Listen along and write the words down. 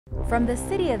From the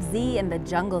city of Z in the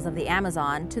jungles of the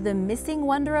Amazon to the missing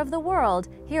wonder of the world,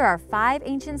 here are 5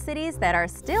 ancient cities that are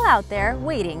still out there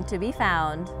waiting to be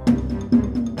found.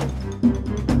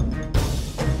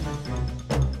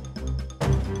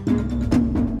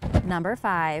 Number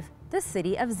 5. The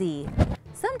City of Z.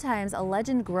 Sometimes a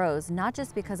legend grows not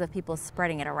just because of people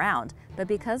spreading it around, but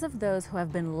because of those who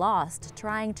have been lost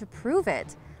trying to prove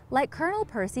it, like Colonel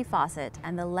Percy Fawcett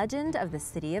and the legend of the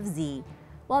City of Z.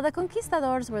 While the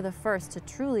Conquistadors were the first to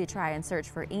truly try and search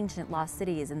for ancient lost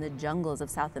cities in the jungles of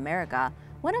South America,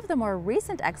 one of the more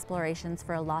recent explorations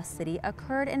for a lost city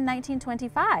occurred in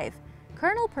 1925.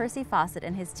 Colonel Percy Fawcett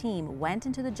and his team went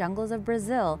into the jungles of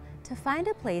Brazil to find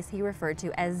a place he referred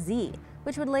to as Z,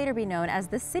 which would later be known as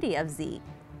the City of Z.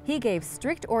 He gave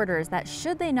strict orders that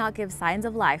should they not give signs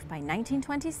of life by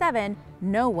 1927,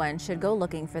 no one should go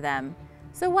looking for them.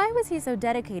 So why was he so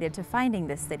dedicated to finding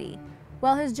this city?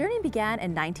 Well, his journey began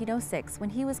in 1906 when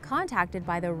he was contacted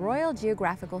by the Royal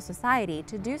Geographical Society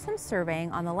to do some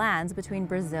surveying on the lands between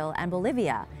Brazil and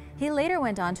Bolivia. He later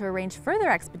went on to arrange further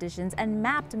expeditions and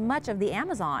mapped much of the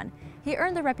Amazon. He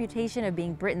earned the reputation of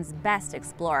being Britain's best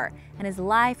explorer, and his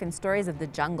life and stories of the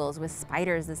jungles with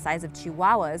spiders the size of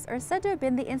chihuahuas are said to have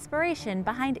been the inspiration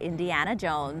behind Indiana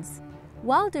Jones.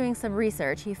 While doing some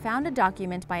research, he found a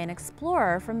document by an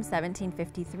explorer from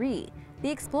 1753. The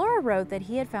explorer wrote that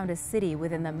he had found a city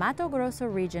within the Mato Grosso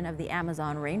region of the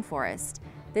Amazon rainforest.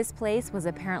 This place was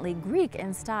apparently Greek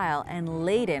in style and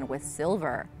laden with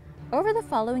silver. Over the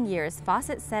following years,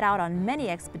 Fawcett set out on many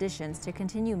expeditions to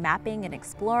continue mapping and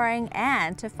exploring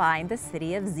and to find the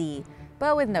City of Z,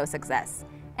 but with no success.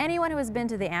 Anyone who has been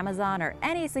to the Amazon or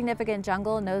any significant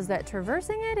jungle knows that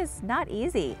traversing it is not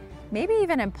easy, maybe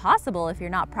even impossible if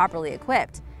you're not properly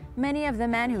equipped. Many of the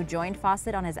men who joined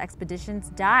Fawcett on his expeditions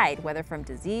died, whether from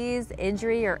disease,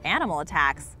 injury, or animal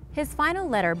attacks. His final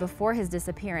letter before his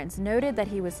disappearance noted that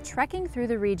he was trekking through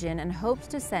the region and hoped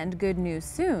to send good news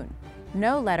soon.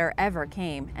 No letter ever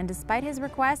came, and despite his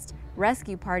request,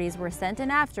 rescue parties were sent in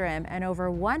after him, and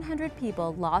over 100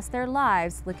 people lost their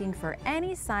lives looking for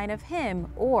any sign of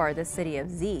him or the City of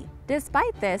Z.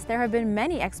 Despite this, there have been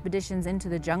many expeditions into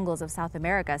the jungles of South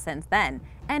America since then,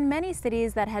 and many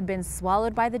cities that had been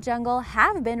swallowed by the jungle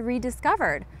have been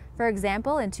rediscovered. For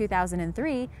example, in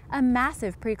 2003, a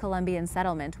massive pre-Columbian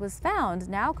settlement was found,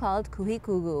 now called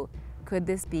Cujicugu. Could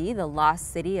this be the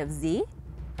lost City of Z?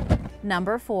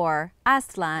 Number 4.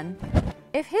 Aztlan.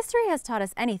 If history has taught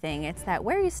us anything, it's that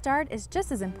where you start is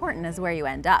just as important as where you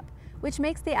end up, which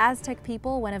makes the Aztec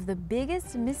people one of the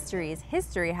biggest mysteries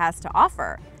history has to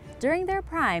offer. During their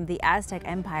prime, the Aztec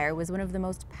Empire was one of the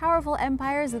most powerful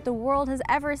empires that the world has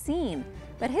ever seen.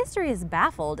 But history is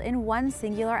baffled in one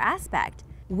singular aspect.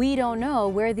 We don't know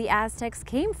where the Aztecs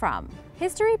came from.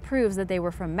 History proves that they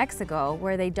were from Mexico,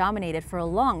 where they dominated for a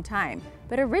long time,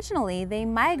 but originally they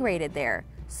migrated there.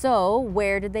 So,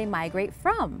 where did they migrate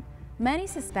from? Many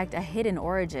suspect a hidden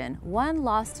origin, one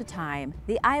lost to time,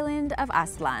 the island of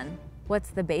Aztlan.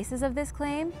 What's the basis of this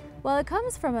claim? Well, it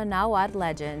comes from a Nahuatl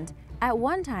legend. At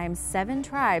one time, 7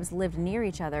 tribes lived near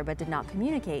each other but did not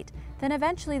communicate. Then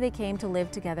eventually they came to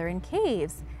live together in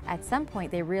caves. At some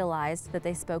point they realized that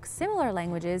they spoke similar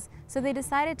languages, so they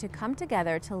decided to come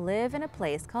together to live in a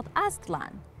place called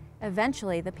Aztlan.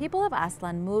 Eventually, the people of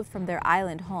Aztlan moved from their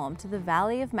island home to the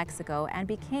Valley of Mexico and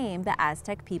became the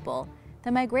Aztec people.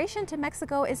 The migration to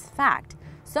Mexico is fact,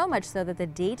 so much so that the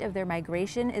date of their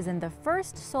migration is in the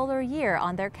first solar year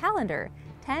on their calendar,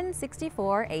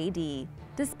 1064 AD.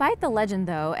 Despite the legend,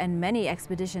 though, and many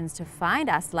expeditions to find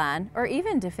Aztlan, or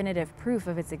even definitive proof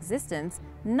of its existence,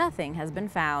 nothing has been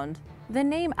found. The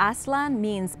name Aztlan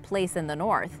means place in the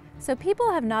north, so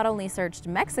people have not only searched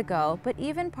Mexico, but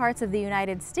even parts of the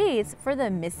United States for the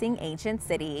missing ancient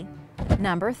city.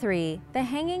 Number 3. The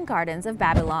Hanging Gardens of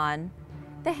Babylon.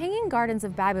 The Hanging Gardens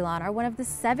of Babylon are one of the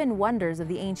 7 wonders of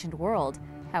the ancient world.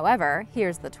 However,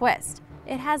 here's the twist.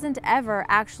 It hasn't ever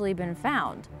actually been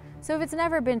found. So if it's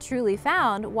never been truly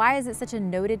found, why is it such a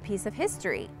noted piece of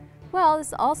history? Well,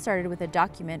 this all started with a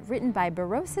document written by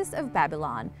Berosus of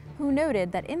Babylon, who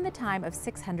noted that in the time of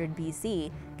 600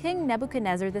 BC, King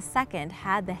Nebuchadnezzar II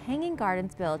had the Hanging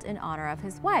Gardens built in honor of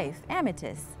his wife,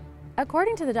 Amytis.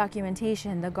 According to the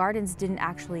documentation, the gardens didn't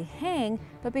actually hang,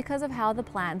 but because of how the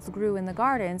plants grew in the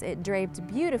gardens, it draped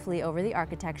beautifully over the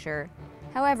architecture.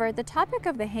 However, the topic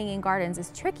of the Hanging Gardens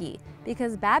is tricky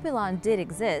because Babylon did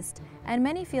exist, and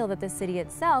many feel that the city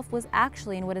itself was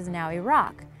actually in what is now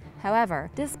Iraq. However,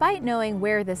 despite knowing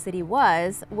where the city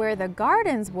was, where the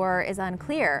gardens were is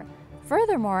unclear.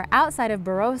 Furthermore, outside of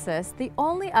Berosus, the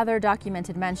only other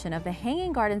documented mention of the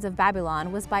Hanging Gardens of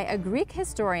Babylon was by a Greek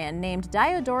historian named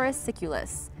Diodorus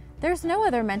Siculus. There's no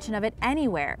other mention of it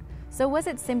anywhere. So was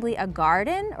it simply a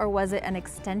garden, or was it an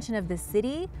extension of the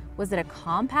city? Was it a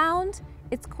compound?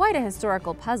 It's quite a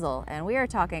historical puzzle, and we are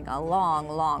talking a long,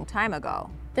 long time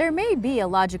ago. There may be a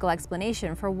logical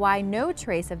explanation for why no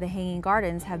trace of the Hanging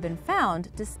Gardens have been found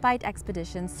despite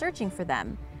expeditions searching for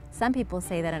them. Some people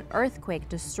say that an earthquake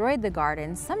destroyed the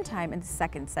gardens sometime in the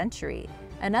 2nd century.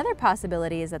 Another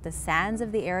possibility is that the sands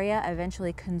of the area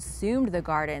eventually consumed the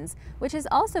gardens, which has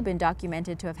also been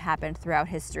documented to have happened throughout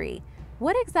history.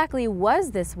 What exactly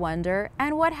was this wonder,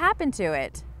 and what happened to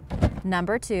it?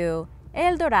 Number 2.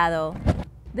 El Dorado.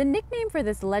 The nickname for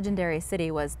this legendary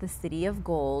city was the City of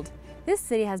Gold. This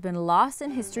city has been lost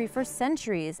in history for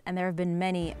centuries, and there have been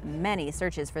many, many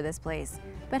searches for this place.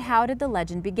 But how did the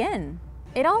legend begin?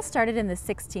 It all started in the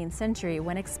 16th century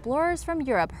when explorers from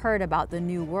Europe heard about the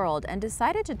New World and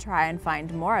decided to try and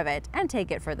find more of it and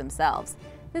take it for themselves.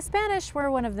 The Spanish were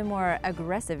one of the more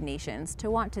aggressive nations to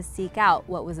want to seek out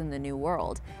what was in the New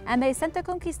World, and they sent the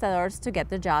Conquistadors to get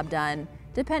the job done.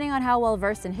 Depending on how well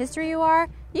versed in history you are,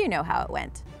 you know how it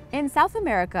went. In South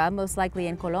America, most likely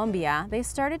in Colombia, they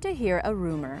started to hear a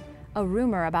rumor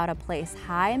about a place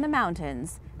high in the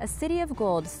mountains, a city of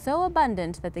gold so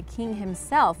abundant that the king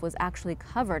himself was actually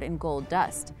covered in gold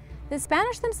dust. The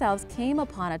Spanish themselves came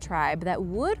upon a tribe that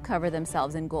would cover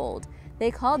themselves in gold.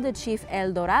 They called the chief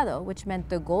El Dorado, which meant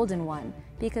the golden one,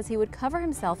 because he would cover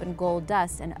himself in gold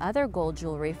dust and other gold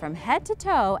jewelry from head to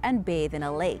toe and bathe in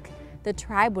a lake. The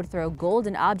tribe would throw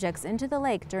golden objects into the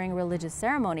lake during religious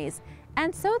ceremonies,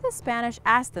 and so the Spanish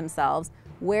asked themselves,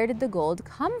 where did the gold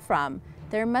come from?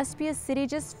 There must be a city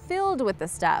just filled with the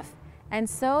stuff. And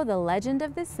so the legend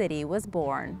of the city was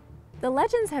born. The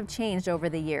legends have changed over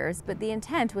the years, but the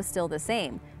intent was still the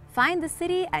same: find the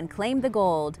city and claim the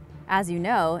gold. As you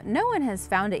know, no one has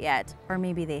found it yet, or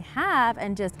maybe they have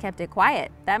and just kept it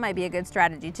quiet. That might be a good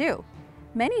strategy too.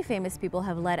 Many famous people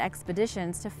have led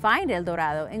expeditions to find El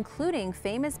Dorado, including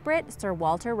famous Brit Sir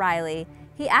Walter Raleigh.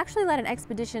 He actually led an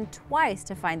expedition twice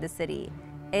to find the city.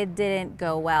 It didn't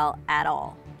go well at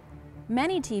all.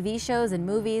 Many TV shows and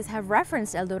movies have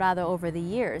referenced El Dorado over the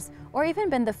years, or even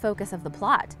been the focus of the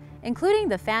plot, including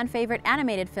the fan-favorite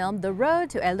animated film The Road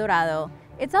to El Dorado.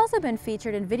 It's also been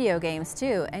featured in video games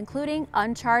too, including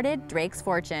Uncharted: Drake's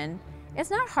Fortune. It's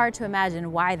not hard to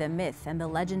imagine why the myth and the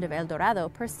legend of El Dorado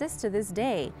persists to this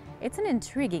day. It's an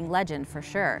intriguing legend for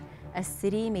sure. A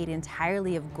city made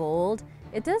entirely of gold.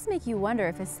 It does make you wonder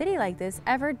if a city like this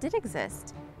ever did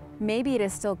exist. Maybe it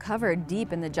is still covered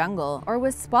deep in the jungle, or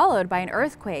was swallowed by an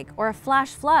earthquake or a flash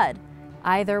flood.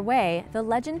 Either way, the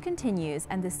legend continues,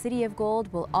 and the City of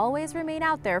Gold will always remain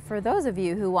out there for those of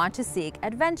you who want to seek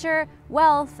adventure,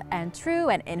 wealth, and true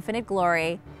and infinite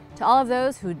glory. To all of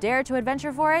those who dare to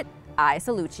adventure for it, I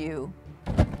salute you.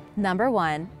 Number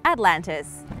 1.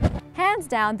 Atlantis. Hands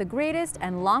down, the greatest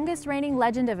and longest reigning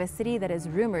legend of a city that is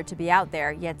rumored to be out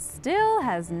there, yet still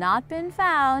has not been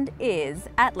found, is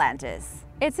Atlantis.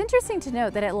 It's interesting to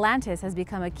note that Atlantis has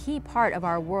become a key part of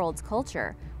our world's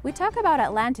culture. We talk about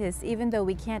Atlantis even though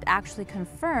we can't actually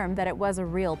confirm that it was a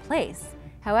real place.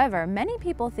 However, many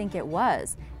people think it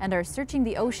was, and are searching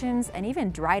the oceans and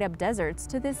even dried up deserts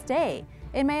to this day.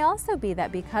 It may also be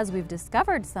that because we've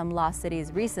discovered some lost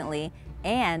cities recently,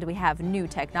 and we have new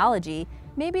technology,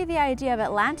 maybe the idea of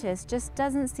Atlantis just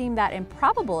doesn't seem that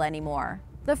improbable anymore.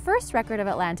 The first record of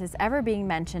Atlantis ever being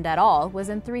mentioned at all was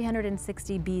in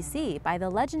 360 BC by the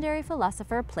legendary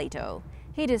philosopher Plato.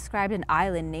 He described an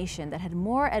island nation that had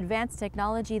more advanced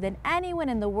technology than anyone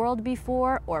in the world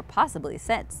before or possibly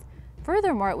since.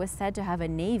 Furthermore, it was said to have a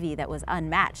navy that was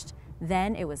unmatched.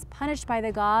 Then it was punished by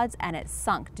the gods and it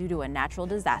sunk due to a natural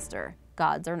disaster,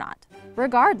 gods or not.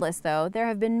 Regardless though, there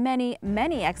have been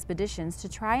many expeditions to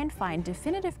try and find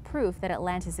definitive proof that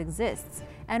Atlantis exists.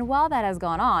 And while that has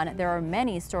gone on, there are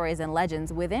many stories and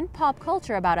legends within pop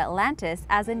culture about Atlantis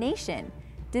as a nation.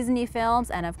 Disney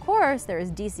films, and of course there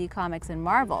is DC Comics and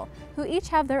Marvel, who each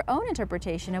have their own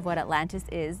interpretation of what Atlantis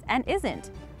is and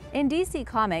isn't. In DC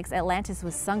Comics, Atlantis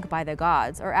was sunk by the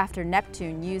gods, or after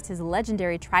Neptune used his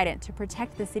legendary trident to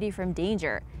protect the city from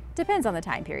danger, depends on the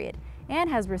time period, and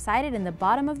has resided in the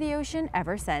bottom of the ocean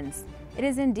ever since. It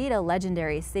is indeed a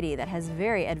legendary city that has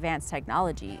very advanced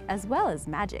technology, as well as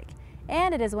magic,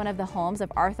 and it is one of the homes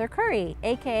of Arthur Curry,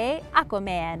 aka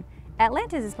Aquaman.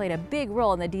 Atlantis has played a big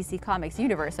role in the DC Comics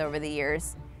universe over the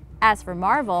years. As for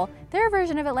Marvel, their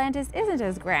version of Atlantis isn't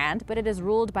as grand, but it is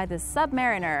ruled by the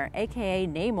Submariner, aka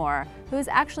Namor, who is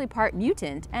actually part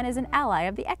mutant and is an ally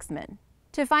of the X-Men.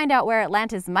 To find out where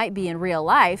Atlantis might be in real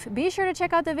life, be sure to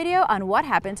check out the video on what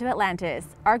happened to Atlantis.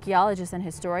 Archaeologists and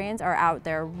historians are out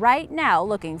there right now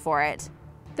looking for it.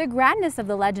 The grandness of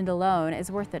the legend alone is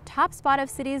worth the top spot of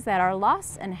cities that are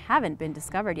lost and haven't been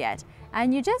discovered yet.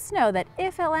 And you just know that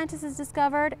if Atlantis is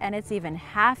discovered and it's even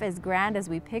half as grand as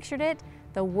we pictured it,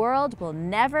 the world will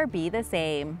never be the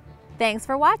same. Thanks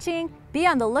for watching! Be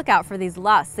on the lookout for these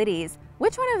lost cities.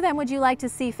 Which one of them would you like to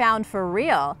see found for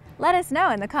real? Let us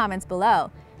know in the comments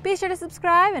below. Be sure to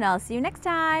subscribe and I'll see you next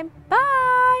time.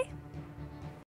 Bye!